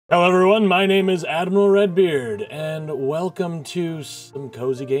Hello everyone, my name is Admiral Redbeard, and welcome to some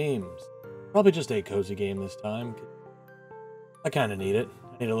cozy games. Probably just a cozy game this time. I kind of need it.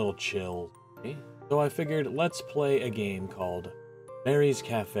 I need a little chill. So I figured, let's play a game called Meri's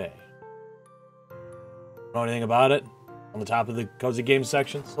Café. Don't know anything about it on the top of the cozy games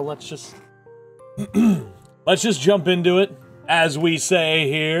section, so let's just let's just jump into it, as we say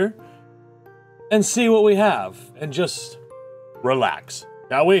here, and see what we have, and just relax.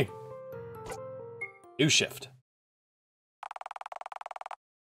 Shall we? New shift.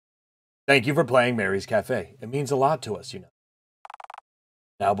 Thank you for playing Meri's Café. It means a lot to us, you know.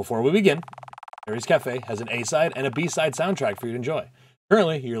 Now, before we begin, Meri's Café has an A-side and a B-side soundtrack for you to enjoy.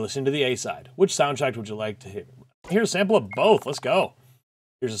 Currently, you're listening to the A-side. Which soundtrack would you like to hear? Here's a sample of both. Let's go.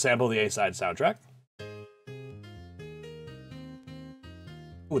 Here's a sample of the A-side soundtrack.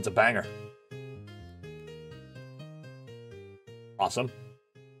 Ooh, it's a banger. Awesome.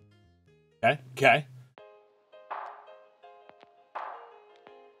 Okay.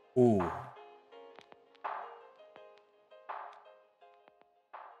 Ooh.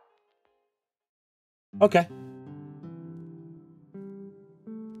 Okay.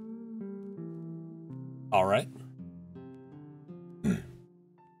 All right.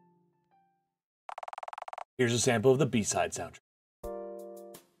 Here's a sample of the B-side soundtrack.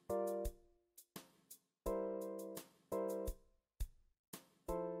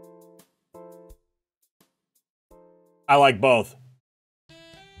 I like both.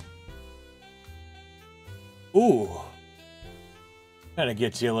 Ooh. Kind of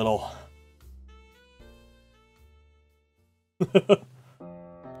gets you a little...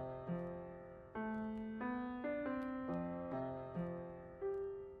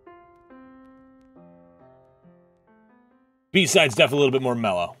 B-side's definitely a little bit more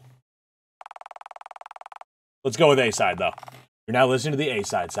mellow. Let's go with A-side, though. You're now listening to the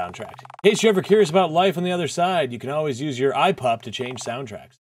A-side soundtrack. In case you're ever curious about life on the other side, you can always use your iPup to change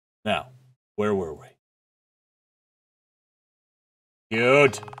soundtracks. Now, where were we?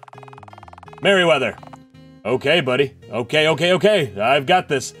 Cute. Meriwether. Okay, buddy. Okay. I've got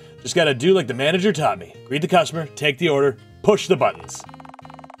this. Just gotta do like the manager taught me. Greet the customer, take the order, push the buttons.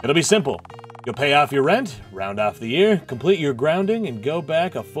 It'll be simple. You'll pay off your rent, round off the year, complete your grounding, and go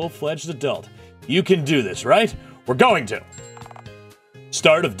back a full-fledged adult. You can do this, right? We're going to.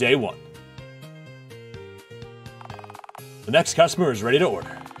 Start of day one. The next customer is ready to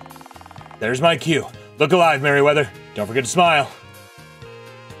order. There's my cue. Look alive, Meriwether. Don't forget to smile.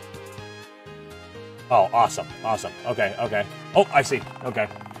 Oh, awesome. Okay. Oh, I see. Okay.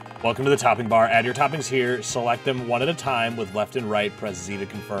 Welcome to the topping bar. Add your toppings here. Select them one at a time with left and right. Press Z to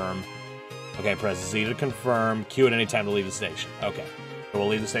confirm. Okay, press Z to confirm. Q at any time to leave the station. Okay. So we'll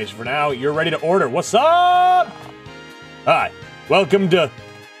leave the station for now. You're ready to order. What's up? Hi. Welcome to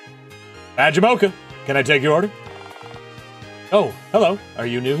Ajimoka. Can I take your order? Oh, hello. Are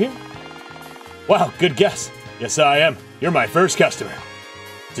you new here? Wow, good guess. Yes, I am. You're my first customer.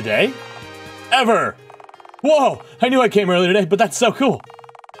 Today? Ever! Whoa! I knew I came early today, but that's so cool.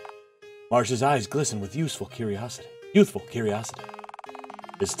 Marsh's eyes glisten with youthful curiosity.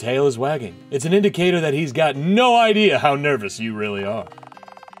 His tail is wagging. It's an indicator that he's got no idea how nervous you really are.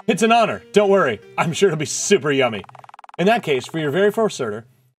 It's an honor. Don't worry. I'm sure it'll be super yummy. In that case, for your very first order,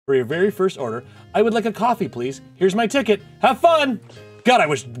 I would like a coffee, please. Here's my ticket. Have fun! God, I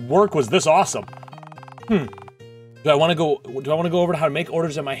wish work was this awesome. Do I want to go over to how to make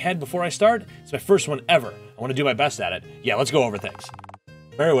orders in my head before I start? It's my first one ever. I want to do my best at it. Yeah, let's go over things.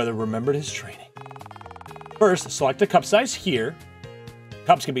 Meriwether remembered his training. First, select a cup size here.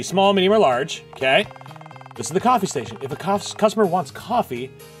 Cups can be small, medium, or large. Okay. This is the coffee station. If a customer wants coffee,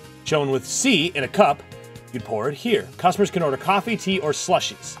 shown with C in a cup, you'd pour it here. Customers can order coffee, tea, or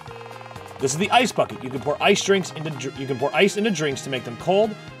slushies. This is the ice bucket. You can pour ice into drinks to make them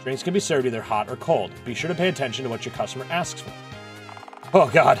cold. Drinks can be served either hot or cold. Be sure to pay attention to what your customer asks for. Oh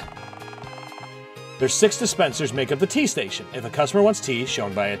God. There's 6 dispensers make up the tea station. If a customer wants tea,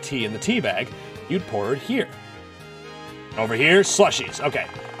 shown by a T in the tea bag, you'd pour it here. Over here, slushies. Okay.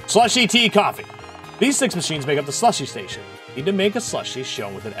 Slushy, tea, coffee. These 6 machines make up the slushy station. You need to make a slushie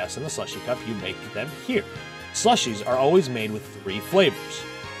shown with an S in the slushy cup. You make them here. Slushies are always made with 3 flavors.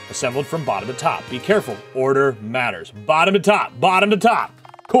 Assembled from bottom to top. Be careful. Order matters. Bottom to top.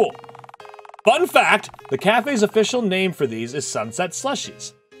 Cool. Fun fact, the cafe's official name for these is Sunset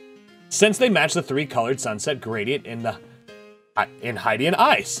Slushies, since they match the 3-colored sunset gradient in Heidi and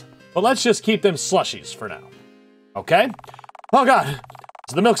Ice. But let's just keep them slushies for now. Okay? Oh God. This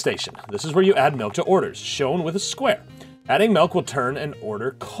is the milk station. This is where you add milk to orders, shown with a square. Adding milk will turn an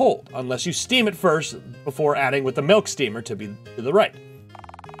order cold, unless you steam it first before adding with the milk steamer to the right.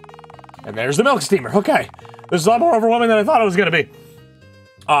 And there's the milk steamer. Okay. This is a lot more overwhelming than I thought it was going to be.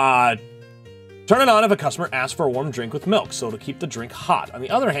 Turn it on if a customer asks for a warm drink with milk, so it'll keep the drink hot. On the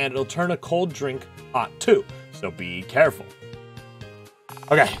other hand, it'll turn a cold drink hot too, so be careful.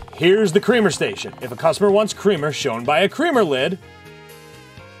 Okay, here's the creamer station. If a customer wants creamer, shown by a creamer lid.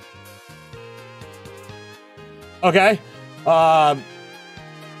 Okay. A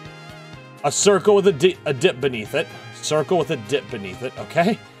circle with a dip beneath it. Circle with a dip beneath it,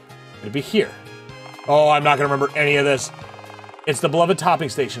 okay? It'll be here. Oh, I'm not gonna remember any of this. It's the beloved topping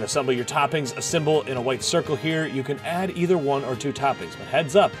station. Assemble your toppings, a symbol in a white circle here. You can add either 1 or 2 toppings, but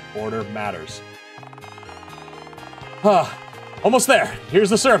heads up, order matters. Almost there. Here's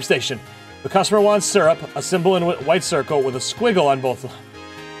the syrup station. The customer wants syrup, a symbol in a white circle with a squiggle on both.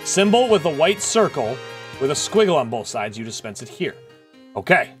 Symbol with a white circle with a squiggle on both sides. You dispense it here.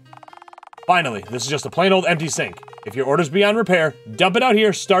 Okay. Finally, this is just a plain old empty sink. If your order's beyond repair, dump it out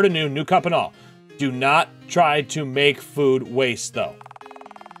here, start anew, new cup and all. Do not try to make food waste, though.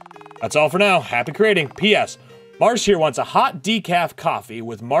 That's all for now. Happy creating. P.S. Marsh here wants a hot decaf coffee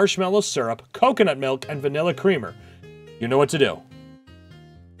with marshmallow syrup, coconut milk, and vanilla creamer. You know what to do.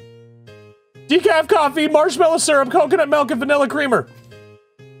 Decaf coffee, marshmallow syrup, coconut milk, and vanilla creamer.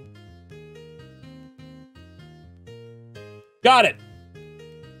 Got it.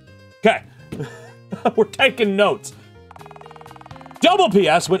 Okay. We're taking notes. Double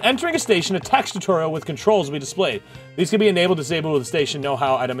PS, when entering a station, a text tutorial with controls will be displayed. These can be enabled, disabled with the station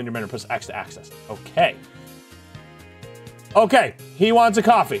know-how item in your menu. Press X to access. Okay. Okay, he wants a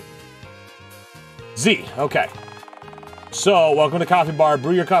coffee. Z, okay. So, welcome to Coffee Bar.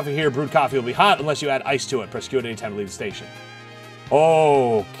 Brew your coffee here. Brewed coffee will be hot unless you add ice to it. Press Q at any time to leave the station.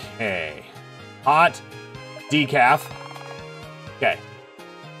 Okay. Hot. Decaf. Okay.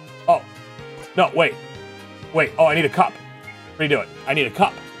 Oh. No, wait. Wait, oh, I need a cup. Redo it. I need a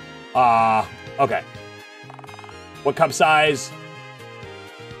cup. Okay. What cup size?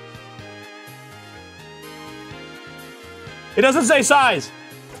 It doesn't say size.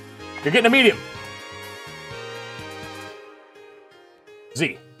 You're getting a medium.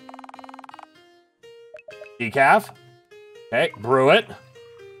 Z. Decaf. Okay, brew it.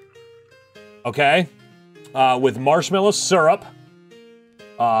 Okay. With marshmallow syrup.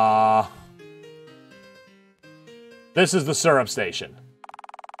 This is the syrup station.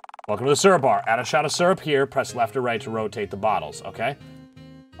 Welcome to the syrup bar. Add a shot of syrup here. Press left or right to rotate the bottles, okay?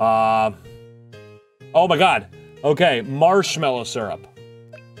 Oh my god. Okay, marshmallow syrup.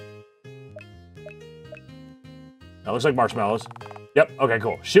 That looks like marshmallows. Yep, okay,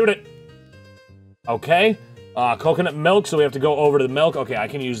 cool. Shoot it. Okay. Coconut milk, so we have to go over to the milk. Okay, I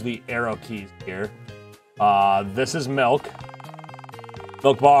can use the arrow keys here. This is milk.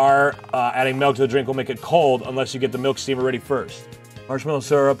 Milk bar, adding milk to the drink will make it cold unless you get the milk steamer ready first. Marshmallow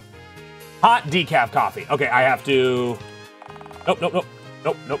syrup. Hot decaf coffee. Okay, I have to... Nope, nope, nope.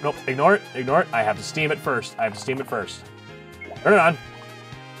 Nope, nope, nope. Ignore it, ignore it. I have to steam it first. I have to steam it first. Turn it on.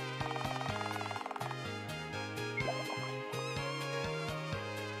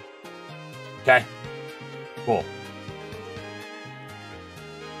 Okay. Cool.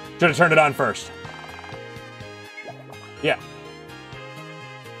 Should have turned it on first. Yeah.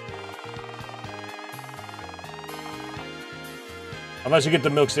 Unless you get the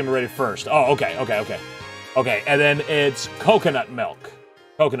milk steamer ready first. Oh, okay, okay, okay. Okay, and then it's coconut milk.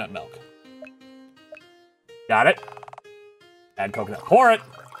 Coconut milk. Got it. Add coconut. Pour it.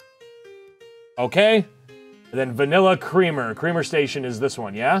 Okay. And then vanilla creamer. Creamer station is this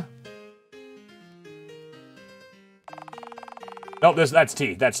one, yeah? Nope, that's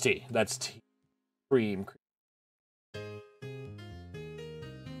tea. That's tea. That's tea. Cream.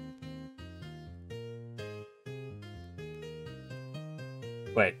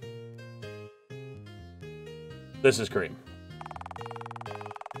 Wait. This is cream.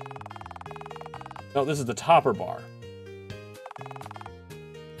 No, this is the topper bar.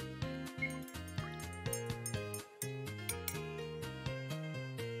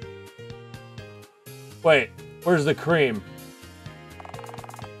 Wait, where's the cream?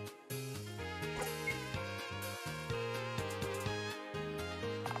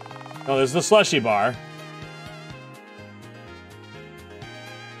 No, there's the slushy bar.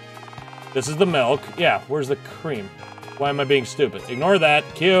 This is the milk. Yeah, where's the cream? Why am I being stupid? Ignore that.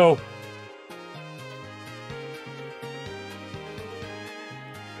 Q.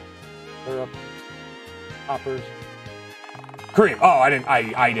 Syrup. Toppers. Cream. Oh,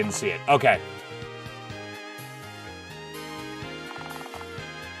 I didn't see it. Okay.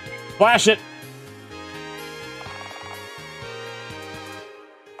 Flash it.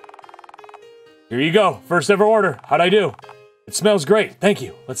 Here you go. First ever order. How'd I do? It smells great. Thank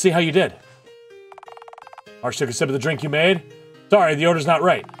you. Let's see how you did. Marsh took a sip of the drink you made. Sorry, the order's not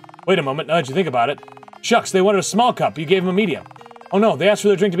right. Wait a moment, now that you think about it. Shucks, they wanted a small cup. You gave them a medium. Oh no, they asked for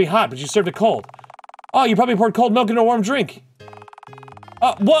their drink to be hot, but you served it cold. Oh, you probably poured cold milk into a warm drink.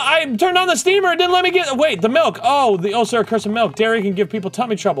 Well, I turned on the steamer. It didn't let me get... Wait, the milk. Oh, sir, curse of milk. Dairy can give people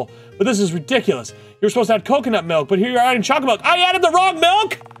tummy trouble. But this is ridiculous. You're supposed to add coconut milk, but here you're adding chocolate milk. I added the wrong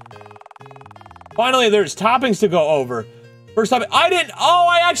milk! Finally, there's toppings to go over. First time, I didn't... Oh,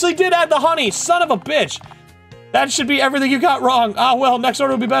 I actually did add the honey. Son of a bitch. That should be everything you got wrong. Ah, well, next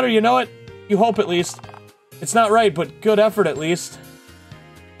order will be better, you know it? You hope, at least. It's not right, but good effort, at least.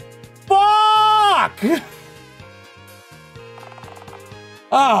 Fuck!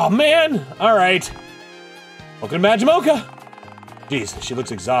 Oh, man. All right. Welcome to Majimoka. Jeez, she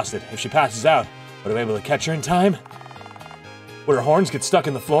looks exhausted. If she passes out, would I be able to catch her in time? Would her horns get stuck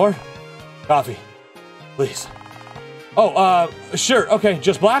in the floor? Coffee, please. Oh, sure. Okay,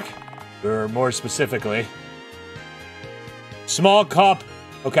 just black? Or more specifically. Small cup.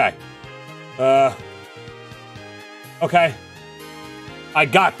 Okay. Okay. I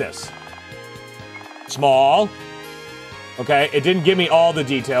got this. Small. Okay, it didn't give me all the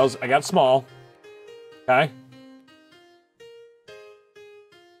details. I got small. Okay.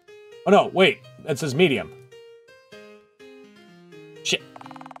 Oh no, wait. That says medium. Shit.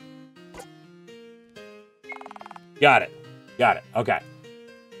 Got it. Got it. Okay.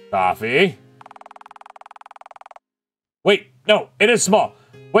 Coffee. Wait, no, it is small.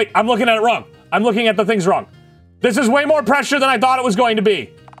 Wait, I'm looking at it wrong. I'm looking at the things wrong. This is way more pressure than I thought it was going to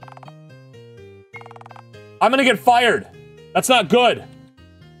be. I'm gonna get fired. That's not good.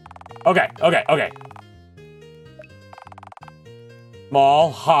 Okay, okay, okay.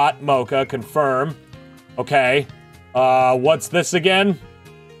 Small, hot, mocha, confirm. Okay. What's this again?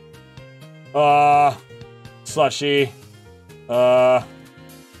 Slushy. The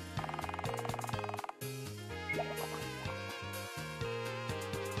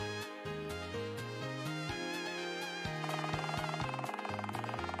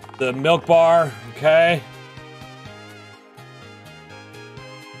milk bar, okay.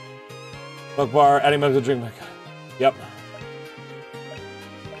 Milk bar, adding milk to drink milk. Yep.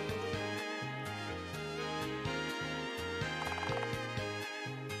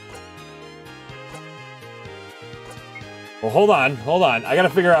 Well, hold on, hold on. I gotta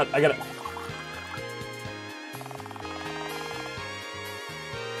figure out,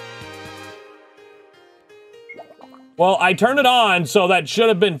 Well, I turned it on, so that should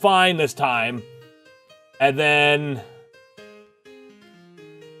have been fine this time. And then...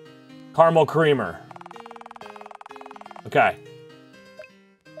 caramel creamer. Okay.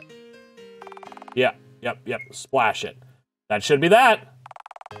 Yeah, yep. Splash it. That should be that.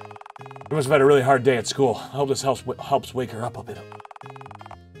 You must have had a really hard day at school. I hope this helps wake her up a bit.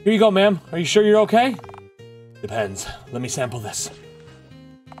 Here you go, ma'am. Are you sure you're okay? Depends. Let me sample this.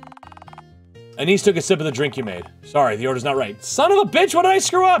 Anise took a sip of the drink you made. Sorry, the order's not right. Son of a bitch, what did I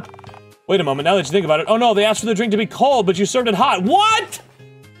screw up? Wait a moment, now that you think about it. Oh no, they asked for the drink to be cold, but you served it hot. What?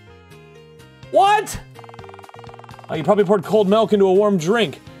 What? Oh, you probably poured cold milk into a warm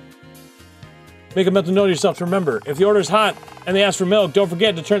drink. Make a mental note of yourself to remember. If the order's hot and they ask for milk, don't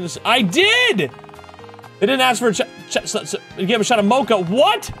forget to turn this. I did! They didn't ask for a you gave a shot of mocha.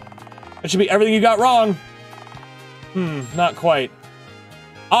 What? That should be everything you got wrong. Not quite.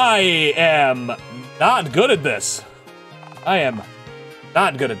 I am not good at this. I am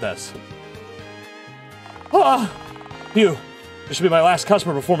not good at this. Ah, phew. This should be my last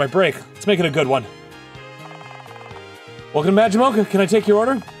customer before my break. Let's make it a good one. Welcome to Majimoka. Can I take your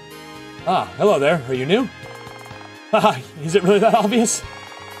order? Ah, hello there. Are you new? Haha, is it really that obvious?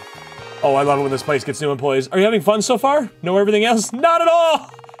 Oh, I love it when this place gets new employees. Are you having fun so far? Know everything else? Not at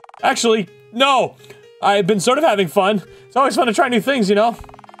all! Actually, no. I've been sort of having fun. It's always fun to try new things, you know?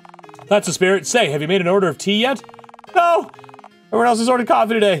 That's the spirit. Say, have you made an order of tea yet? No! Everyone else has ordered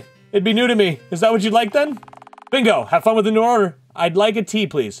coffee today. It'd be new to me. Is that what you'd like then? Bingo! Have fun with the new order. I'd like a tea,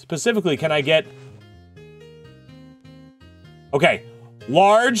 please. Specifically, can I get... Okay.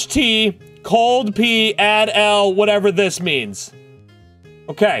 Large tea, cold P, add L, whatever this means.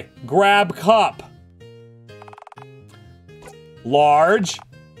 Okay. Grab cup. Large.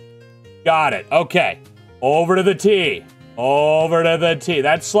 Got it. Okay. Over to the tea. Over to the tea.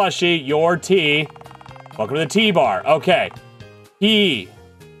 That's slushy. Your tea. Welcome to the tea bar. Okay. Tea.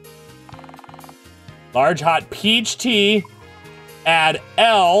 Large hot peach tea. Add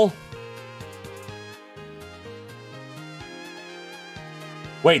L.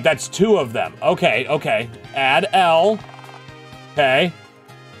 Wait, that's two of them. Okay, okay. Add L. Okay.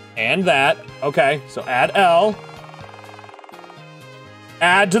 And that. Okay, so add L.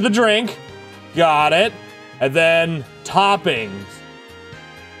 Add to the drink. Got it. And then toppings.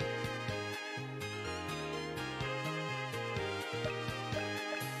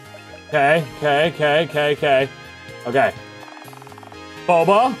 Okay. Okay.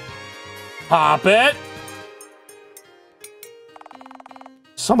 Boba. Pop it.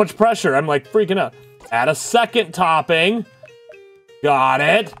 So much pressure. I'm like freaking out. Add a second topping. Got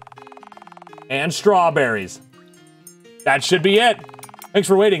it. And strawberries. That should be it. Thanks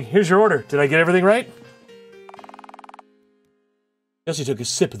for waiting. Here's your order. Did I get everything right? Chelsea took a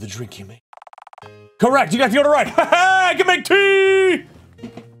sip of the drink you made. Correct. You got the order right. I can make tea.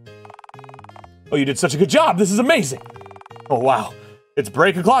 Oh, you did such a good job. This is amazing. Oh, wow. It's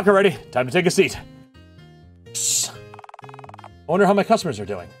break o'clock already. Time to take a seat. I wonder how my customers are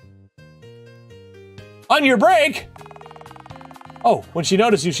doing. On your break? Oh, when she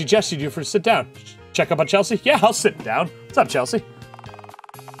noticed you, she gestured you for to sit down. Check up on Chelsea? Yeah, I'll sit down. What's up, Chelsea?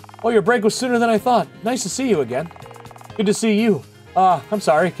 Oh, your break was sooner than I thought. Nice to see you again. Good to see you. I'm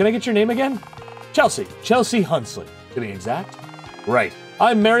sorry. Can I get your name again? Chelsea. Chelsea Hunsley, to be exact. Right.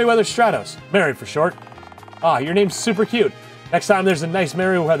 I'm Meriwether Stratos. Meri for short. Your name's super cute. Next time there's a nice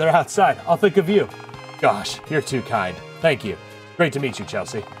Meriwether outside, I'll think of you. Gosh, you're too kind. Thank you. Great to meet you,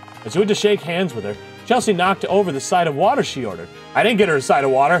 Chelsea. As you went to shake hands with her, Chelsea knocked over the side of water she ordered. I didn't get her a side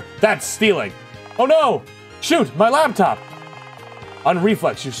of water. That's stealing. Oh no! Shoot, my laptop! On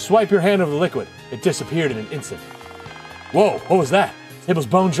reflex, you swipe your hand over the liquid. It disappeared in an instant. Whoa, what was that? The table's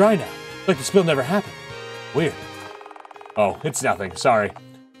bone dry now. Like the spill never happened. Weird. Oh, it's nothing. Sorry.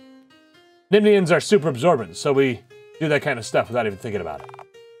 Nimnians are super absorbent, so we do that kind of stuff without even thinking about it.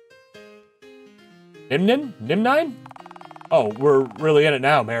 Nimnine? Oh, we're really in it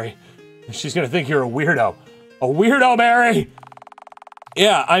now, Meri. She's gonna think you're a weirdo. A weirdo, Meri!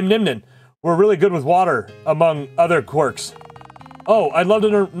 Yeah, I'm Nimnine. We're really good with water, among other quirks. Oh, I'd love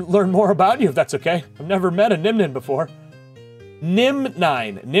to learn more about you, if that's okay. I've never met a Nimnine before.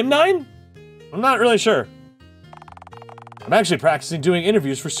 Nimnine. Nimnine? I'm not really sure. I'm actually practicing doing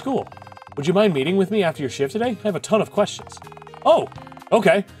interviews for school. Would you mind meeting with me after your shift today? I have a ton of questions. Oh,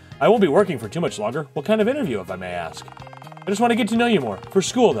 okay. I won't be working for too much longer. What kind of interview, if I may ask? I just want to get to know you more. For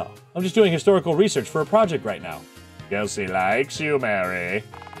school, though. I'm just doing historical research for a project right now. Chelsea likes you, Meri.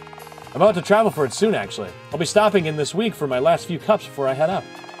 I'm about to travel for it soon, actually. I'll be stopping in this week for my last few cups before I head up.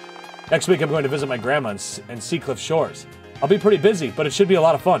 Next week, I'm going to visit my grandma in Seacliff Shores. I'll be pretty busy, but it should be a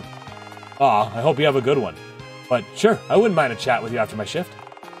lot of fun. Aw, I hope you have a good one. But sure, I wouldn't mind a chat with you after my shift.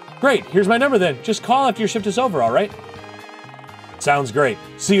 Great, here's my number then. Just call after your shift is over, all right? Sounds great.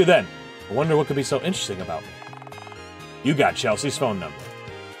 See you then. I wonder what could be so interesting about me. You got Chelsea's phone number.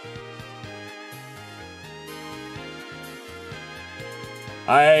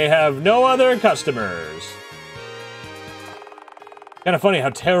 I have no other customers. Kind of funny how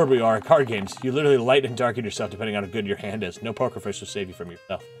terrible you are at card games. You literally light and darken yourself depending on how good your hand is. No poker face will save you from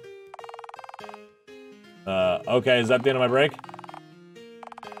yourself. Okay, is that the end of my break?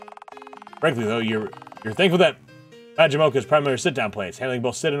 Frankly, though, you're thankful that Majimoka's primary sit-down place, handling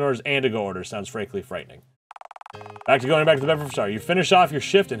both sit-in orders and to-go orders, sounds frankly frightening. Back to the beverage bar. You finish off your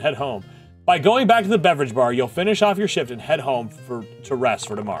shift and head home. By going back to the beverage bar, you'll finish off your shift and head home to rest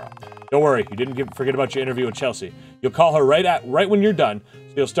for tomorrow. Don't worry, you didn't forget about your interview with Chelsea. You'll call her right when you're done,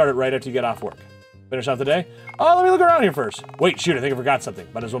 so you'll start it right after you get off work. Finish off the day? Oh, let me look around here first. Wait, shoot, I think I forgot something.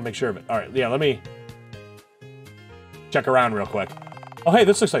 Might as well make sure of it. All right, yeah, let me check around real quick. Oh, hey,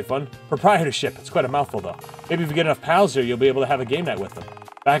 this looks like fun. Proprietorship. It's quite a mouthful, though. Maybe if you get enough pals here, you'll be able to have a game night with them.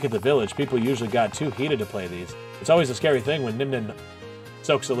 Back at the village, people usually got too heated to play these. It's always a scary thing when Nimnine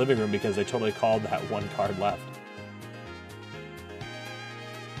soaks the living room because they totally called that one card left.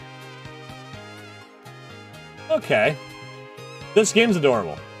 Okay. This game's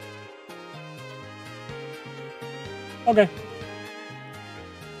adorable. Okay.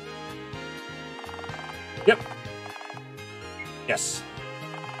 Yep. Yes.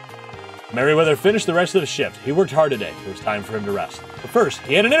 Meriwether finished the rest of the shift. He worked hard today. It was time for him to rest. But first,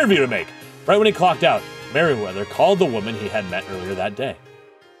 he had an interview to make. Right when he clocked out, Meriwether called the woman he had met earlier that day.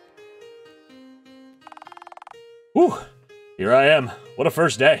 Whew. Here I am. What a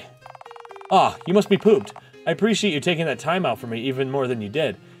first day. Ah, you must be pooped. I appreciate you taking that time out for me even more than you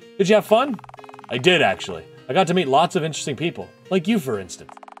did. Did you have fun? I did, actually. I got to meet lots of interesting people. Like you, for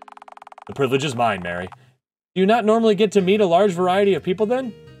instance. The privilege is mine, Meri. Do you not normally get to meet a large variety of people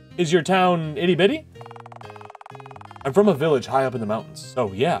then? Is your town itty-bitty? I'm from a village high up in the mountains.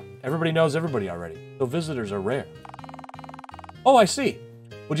 So yeah, everybody knows everybody already. So visitors are rare. Oh, I see.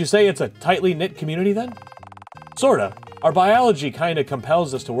 Would you say it's a tightly knit community then? Sorta. Our biology kinda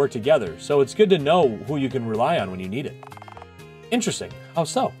compels us to work together, so it's good to know who you can rely on when you need it. Interesting. How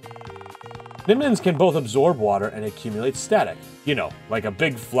so? Nimnines can both absorb water and accumulate static. You know, like a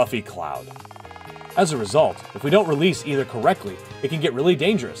big fluffy cloud. As a result, if we don't release either correctly, it can get really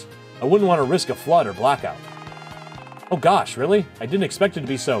dangerous. I wouldn't want to risk a flood or blackout. Oh gosh, really? I didn't expect it to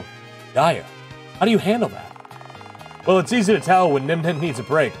be so dire. How do you handle that? Well, it's easy to tell when Nimnine needs a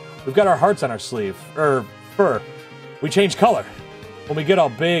break. We've got our hearts on our sleeve, fur. We change color. When we get all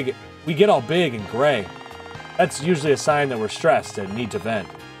big and gray. That's usually a sign that we're stressed and need to vent.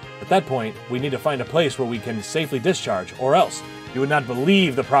 At that point, we need to find a place where we can safely discharge, or else you would not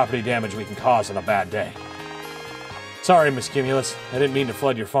believe the property damage we can cause on a bad day. Sorry, Miss Cumulus. I didn't mean to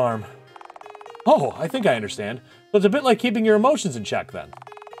flood your farm. Oh, I think I understand. So it's a bit like keeping your emotions in check, then.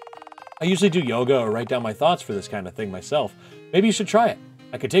 I usually do yoga or write down my thoughts for this kind of thing myself. Maybe you should try it.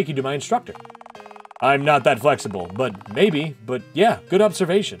 I could take you to my instructor. I'm not that flexible, but maybe. But yeah, good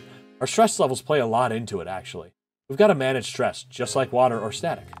observation. Our stress levels play a lot into it, actually. We've got to manage stress, just like water or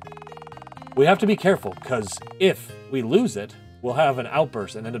static. We have to be careful, because if we lose it, we'll have an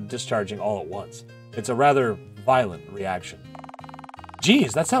outburst and end up discharging all at once. It's a rather violent reaction.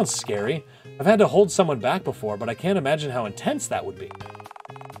 Geez, that sounds scary. I've had to hold someone back before, but I can't imagine how intense that would be.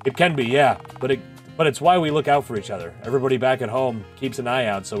 It can be, yeah, but it's why we look out for each other. Everybody back at home keeps an eye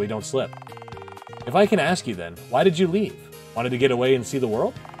out so we don't slip. If I can ask you then, why did you leave? Wanted to get away and see the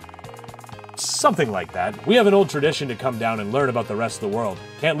world? Something like that. We have an old tradition to come down and learn about the rest of the world.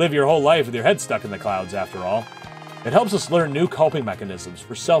 Can't live your whole life with your head stuck in the clouds, after all. It helps us learn new coping mechanisms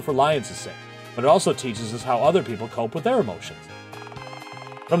for self-reliance's sake, but it also teaches us how other people cope with their emotions.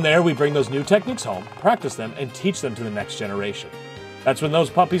 From there, we bring those new techniques home, practice them, and teach them to the next generation. That's when those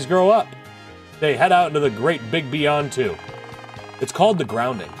puppies grow up. They head out into the great big beyond, too. It's called the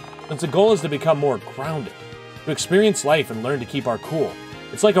grounding, since the goal is to become more grounded, to experience life and learn to keep our cool.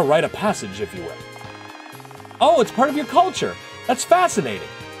 It's like a rite of passage, if you will. Oh, it's part of your culture. That's fascinating.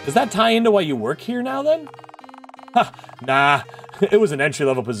 Does that tie into why you work here now, then? Ha, nah. It was an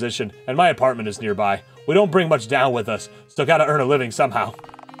entry-level position, and my apartment is nearby. We don't bring much down with us. Still gotta earn a living somehow.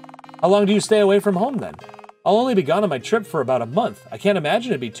 How long do you stay away from home, then? I'll only be gone on my trip for about a month. I can't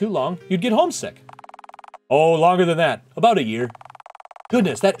imagine it'd be too long. You'd get homesick. Oh, longer than that. About a year.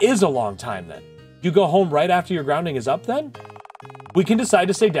 Goodness, that is a long time, then. You go home right after your grounding is up, then? We can decide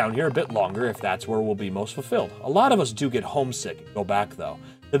to stay down here a bit longer if that's where we'll be most fulfilled. A lot of us do get homesick and go back, though.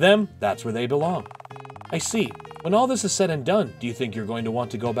 To them, that's where they belong. I see. When all this is said and done, do you think you're going to want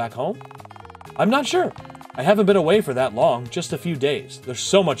to go back home? I'm not sure. I haven't been away for that long, just a few days. There's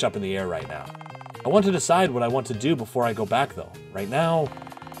so much up in the air right now. I want to decide what I want to do before I go back, though. Right now,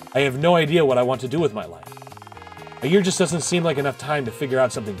 I have no idea what I want to do with my life. A year just doesn't seem like enough time to figure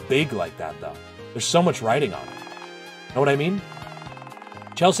out something big like that, though. There's so much writing on it. Know what I mean?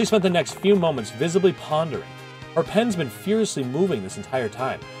 Chelsea spent the next few moments visibly pondering. Her pen's been furiously moving this entire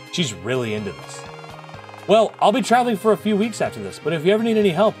time. She's really into this. Well, I'll be traveling for a few weeks after this, but if you ever need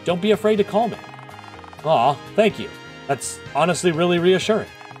any help, don't be afraid to call me. Aw, thank you. That's honestly really reassuring.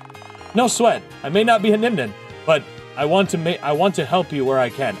 No sweat. I may not be a Nimnine, but I want to help you where I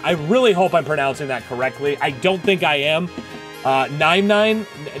can. I really hope I'm pronouncing that correctly. I don't think I am. Nimnine.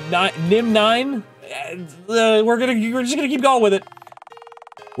 We're just gonna keep going with it.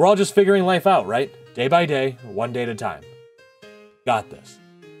 We're all just figuring life out, right? Day by day, one day at a time. Got this.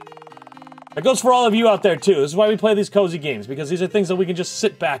 That goes for all of you out there too. This is why we play these cozy games, because these are things that we can just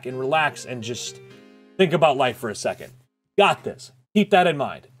sit back and relax and just think about life for a second. Got this. Keep that in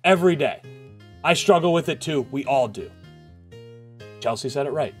mind. Every day. I struggle with it too. We all do. Chelsea said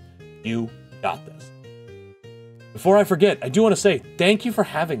it right. You got this. Before I forget, I do want to say thank you for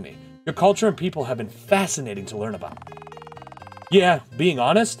having me. Your culture and people have been fascinating to learn about. Yeah, being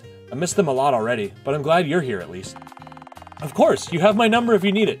honest, I miss them a lot already, but I'm glad you're here at least. Of course, you have my number if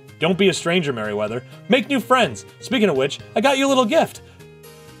you need it. Don't be a stranger, Meriwether. Make new friends. Speaking of which, I got you a little gift.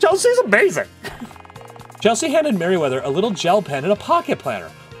 Chelsea's amazing. Chelsea handed Meriwether a little gel pen and a pocket planner.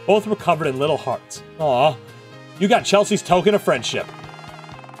 Both were covered in little hearts. Aw, you got Chelsea's token of friendship.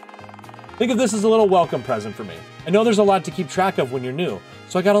 Think of this as a little welcome present for me. I know there's a lot to keep track of when you're new,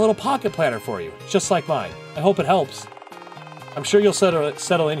 so I got a little pocket planner for you, just like mine. I hope it helps. I'm sure you'll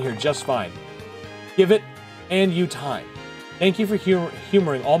settle in here just fine. Give it and you time. Thank you for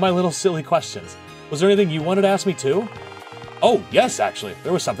humoring all my little silly questions. Was there anything you wanted to ask me too? Oh, yes, actually.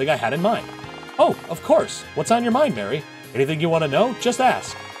 There was something I had in mind. Oh, of course. What's on your mind, Meri? Anything you want to know? Just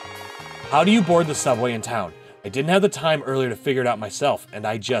ask. How do you board the subway in town? I didn't have the time earlier to figure it out myself, and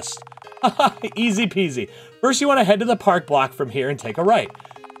I just... Haha, easy peasy. First, you want to head to the park block from here and take a right.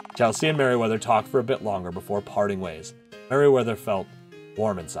 Chelsea and Meriwether talked for a bit longer before parting ways. Meriwether felt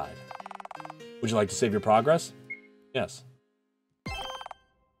warm inside. Would you like to save your progress? Yes.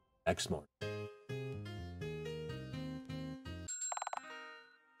 next morning.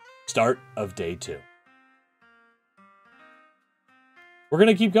 Start of day 2. We're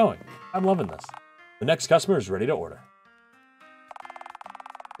gonna keep going. I'm loving this. The next customer is ready to order.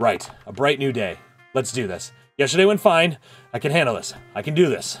 Right, a bright new day. Let's do this. Yesterday went fine. I can handle this. I can do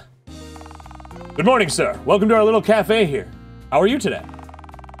this. Good morning, sir. Welcome to our little cafe here. How are you today?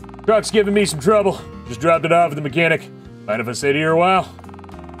 Truck's giving me some trouble. Just dropped it off at the mechanic. Mind if I stay here a while?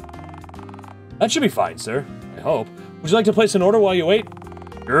 That should be fine, sir. I hope. Would you like to place an order while you wait?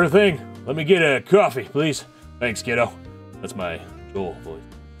 Sure thing. Let me get a coffee, please. Thanks, kiddo. That's my Joel voice.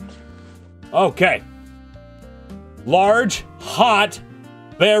 Okay. Large, hot,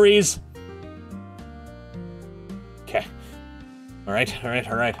 berries. Okay. All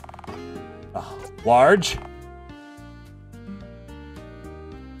right. Large.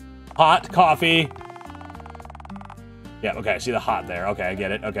 Hot coffee. Yeah, okay, I see the hot there. Okay, I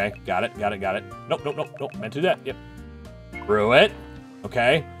get it. Okay, got it. Nope. Meant to do that. Yep. Brew it.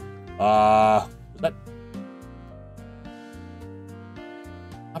 Okay. Was that?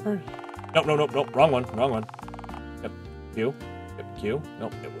 Hopper? Nope. Wrong one. Yep. Q.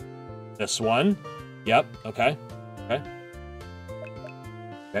 Nope. This one. Yep. Okay,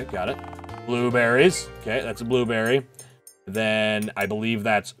 got it. Blueberries. Okay, that's a blueberry. Then I believe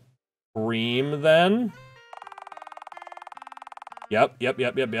that's cream then. Yep.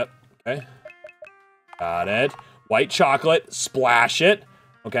 Okay. Got it. White chocolate. Splash it.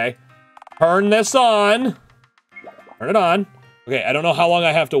 Okay. Turn this on. Turn it on. Okay, I don't know how long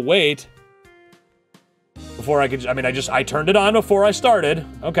I have to wait before I could, I turned it on before I started.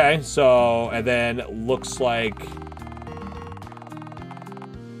 Okay, so, and then it looks like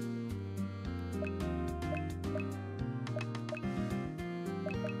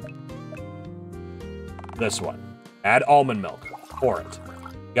this one. Add almond milk. Pour it.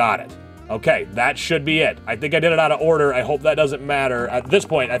 Got it. Okay, that should be it. I think I did it out of order. I hope that doesn't matter. At this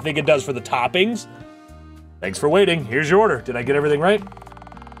point, I think it does for the toppings. Thanks for waiting. Here's your order. Did I get everything right?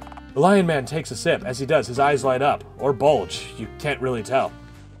 The Lion Man takes a sip. As he does, his eyes light up. Or bulge. You can't really tell.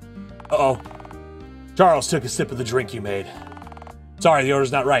 Uh-oh. Charles took a sip of the drink you made. Sorry, the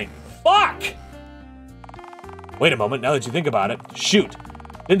order's not right. Fuck! Wait a moment, now that you think about it. Shoot.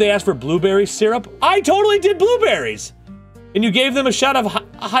 Didn't they ask for blueberry syrup? I totally did blueberries! And you gave them a shot of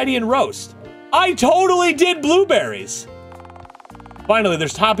Heidi and roast. I totally did blueberries! Finally,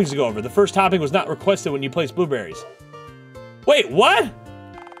 there's toppings to go over. The first topping was not requested when you placed blueberries. Wait, what?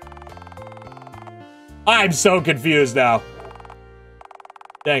 I'm so confused now.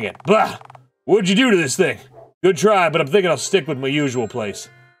 Dang it. Bah! What'd you do to this thing? Good try, but I'm thinking I'll stick with my usual place.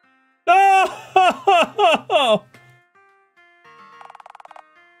 No!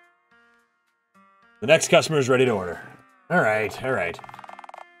 The next customer is ready to order. All right.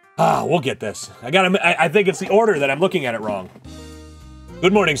 Ah, we'll get this. I think it's the order that I'm looking at it wrong.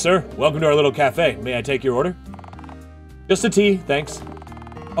 Good morning, sir. Welcome to our little cafe. May I take your order? Just a tea, thanks.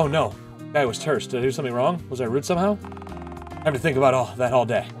 Oh no, guy was terse. Did I do something wrong? Was I rude somehow? Time to think about that all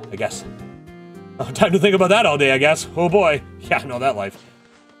day, I guess. Oh, time to think about that all day, I guess. Oh boy. Yeah, I know that life.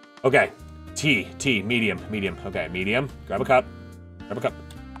 Okay, tea, medium. Okay, medium. Grab a cup.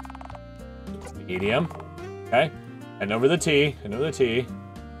 Medium. Okay. And over the tea.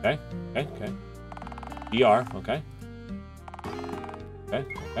 Okay. DR. Okay. And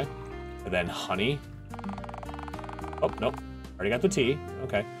then honey. Oh, nope. Already got the tea.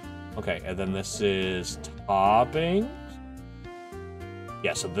 Okay. And then this is toppings.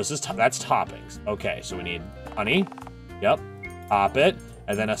 Yeah, so this is that's toppings. Okay, so we need honey. Yep. Top it.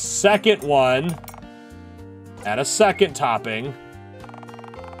 And then a second one. Add a second topping.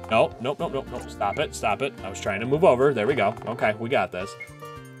 Nope. Stop it. I was trying to move over. There we go. Okay, we got this.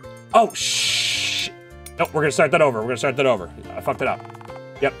 Oh, shh. Nope, we're gonna start that over. I fucked it up.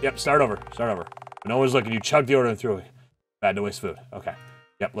 Yep, start over. No one's looking. You chugged the order and threw it. Bad to waste food. Okay.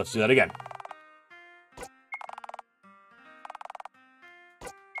 Yep, let's do that again.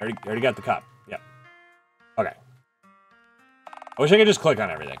 Already got the cup. Yep. Okay. I wish I could just click on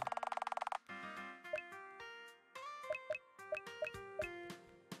everything.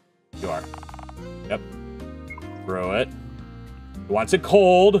 You are. Yep. Throw it. He wants it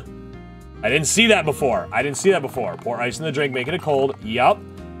cold. I didn't see that before. Pour ice in the drink, making it cold. Yep.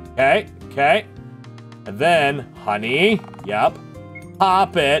 Okay. And then honey. Yep.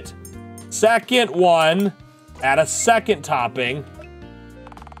 Pop it. Second one. Add a second topping.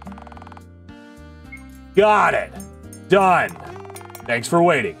 Got it. Done. Thanks for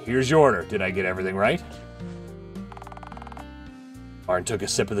waiting. Here's your order. Did I get everything right? Martin took a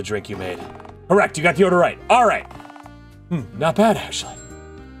sip of the drink you made. Correct, you got the order right. All right. Not bad, actually.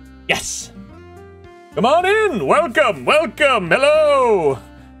 Yes! Come on in! Welcome! Welcome! Hello!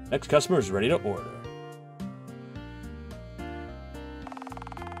 Next customer is ready to order.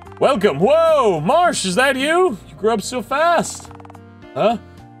 Welcome! Whoa! Marsh, is that you? You grew up so fast. Huh?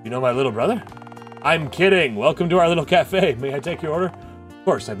 You know my little brother? I'm kidding. Welcome to our little cafe. May I take your order? Of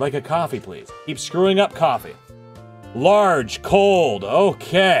course, I'd like a coffee, please. Keep screwing up coffee. Large, cold.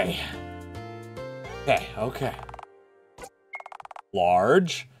 Okay. Okay.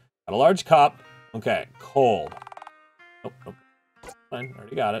 Large. Got a large cup. Okay. Cold. Nope. Fine.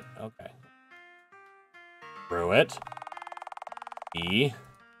 Already got it. Okay. Brew it. E.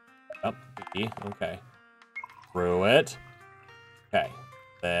 Up. E. Okay. Brew it. Okay.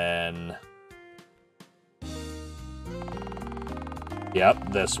 Then.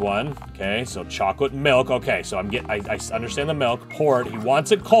 Yep, this one. Okay, so chocolate milk. Okay, so I understand the milk. Pour it. He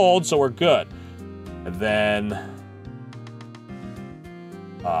wants it cold, so we're good. And then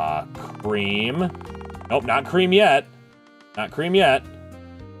cream. Nope, not cream yet. Not cream yet.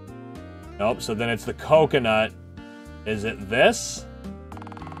 Nope, so then it's the coconut. Is it this?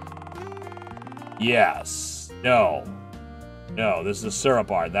 Yes. No. No, this is the syrup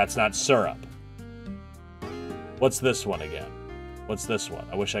bar. That's not syrup. What's this one again? What's this one?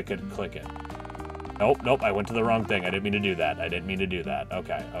 I wish I could click it. Nope, I went to the wrong thing. I didn't mean to do that.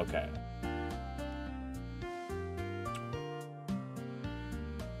 Okay.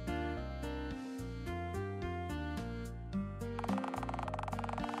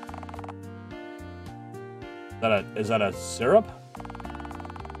 Is that a syrup?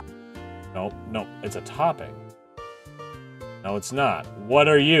 Nope, it's a topping. No, it's not. What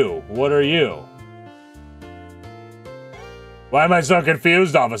are you? Why am I so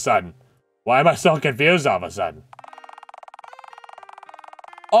confused all of a sudden?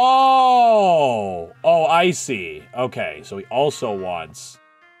 Oh, I see. Okay, so he also wants...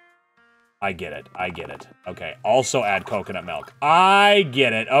 I get it. Okay, also add coconut milk. I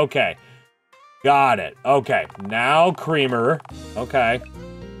get it. Okay. Got it. Okay, now creamer. Okay.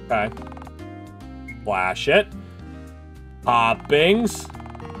 Flash it. Toppings.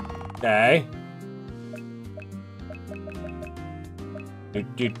 Okay.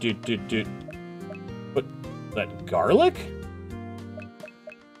 What? That garlic?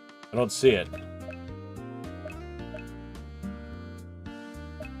 I don't see it.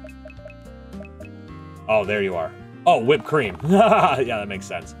 Oh, there you are. Oh, whipped cream. Yeah, that makes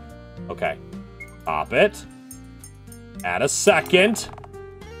sense. Okay. Top it. Add a second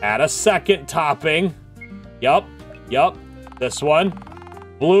topping. Yup. This one.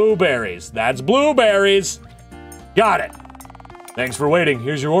 Blueberries. That's blueberries. Got it. Thanks for waiting.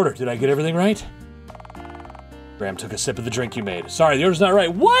 Here's your order. Did I get everything right? Graham took a sip of the drink you made. Sorry, the order's not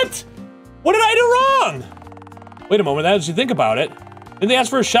right. What? What did I do wrong? Wait a moment, as you think about it. Didn't they ask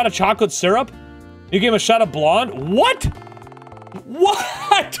for a shot of chocolate syrup? You gave him a shot of blonde? What?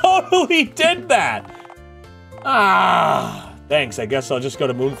 I totally did that. Thanks. I guess I'll just go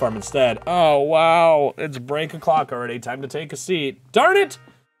to Moon Farm instead. Oh, wow. It's break o'clock already. Time to take a seat. Darn it!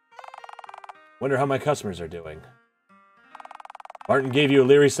 Wonder how my customers are doing. Martin gave you a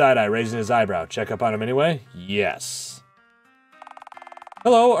leery side-eye, raising his eyebrow. Check up on him anyway? Yes.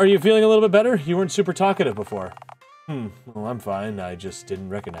 Hello, are you feeling a little bit better? You weren't super talkative before. Well, I'm fine. I just didn't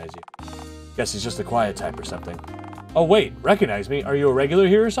recognize you. Guess he's just a quiet type or something. Oh, wait. Recognize me? Are you a regular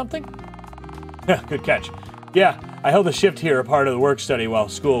here or something? Yeah, good catch. Yeah, I held a shift here, a part of the work study while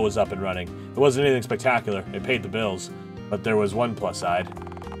school was up and running. It wasn't anything spectacular. It paid the bills. But there was one plus side.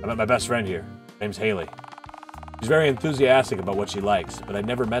 I met my best friend here. Name's Haley. She's very enthusiastic about what she likes, but I'd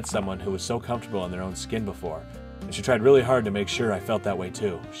never met someone who was so comfortable in their own skin before. And she tried really hard to make sure I felt that way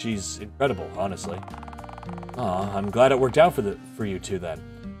too. She's incredible, honestly. Aw, I'm glad it worked out for you two then.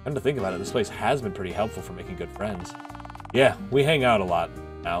 Come to think about it, this place has been pretty helpful for making good friends. Yeah, we hang out a lot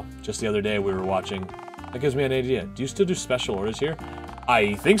now. Just the other day we were watching. That gives me an idea. Do you still do special orders here?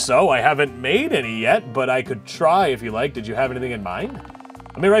 I think so. I haven't made any yet, but I could try if you like. Did you have anything in mind?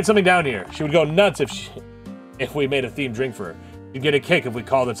 Let me write something down here. She would go nuts if we made a themed drink for her. She'd get a kick if we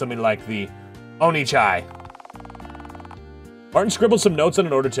called it something like the Oni Chai. Martin scribbled some notes on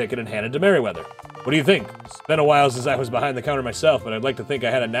an order ticket and handed to Meriwether. What do you think? It's been a while since I was behind the counter myself, but I'd like to think I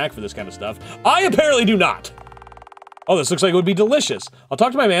had a knack for this kind of stuff. I apparently do not! Oh, this looks like it would be delicious. I'll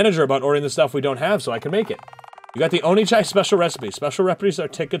talk to my manager about ordering the stuff we don't have so I can make it. You got the Oni Chai special recipe. Special recipes are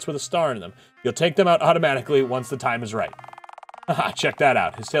tickets with a star in them. You'll take them out automatically once the time is right. Haha, check that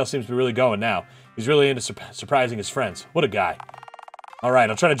out. His tail seems to be really going now. He's really into surprising his friends. What a guy. All right,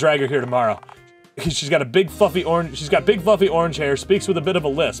 I'll try to drag her here tomorrow. She's got big fluffy orange hair, speaks with a bit of a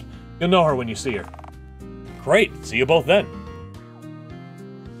lisp. You'll know her when you see her. Great, see you both then.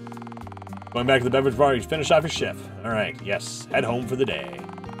 Going back to the beverage bar, he's finished off his shift. All right, yes, head home for the day.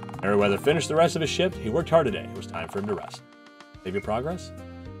 Meriwether finished the rest of his shift. He worked hard today. It was time for him to rest. Save your progress.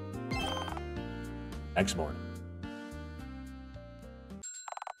 Next morning.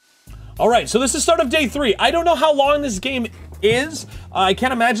 All right, so this is start of day 3. I don't know how long this game is. I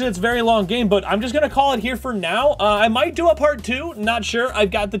can't imagine it's a very long game, but I'm just gonna call it here for now. I might do a part 2, not sure.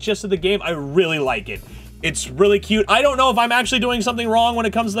 I've got the gist of the game. I really like it. It's really cute. I don't know if I'm actually doing something wrong when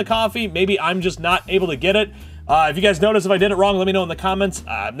it comes to the coffee. Maybe I'm just not able to get it. If you guys notice if I did it wrong, let me know in the comments.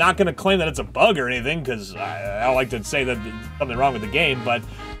 I'm not gonna claim that it's a bug or anything, because I don't like to say that there's something wrong with the game, but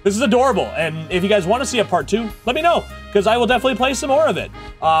this is adorable, and if you guys want to see a part 2, let me know, because I will definitely play some more of it.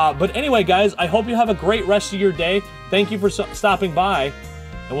 But anyway, guys, I hope you have a great rest of your day. Thank you for stopping by,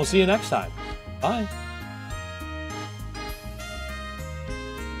 and we'll see you next time. Bye.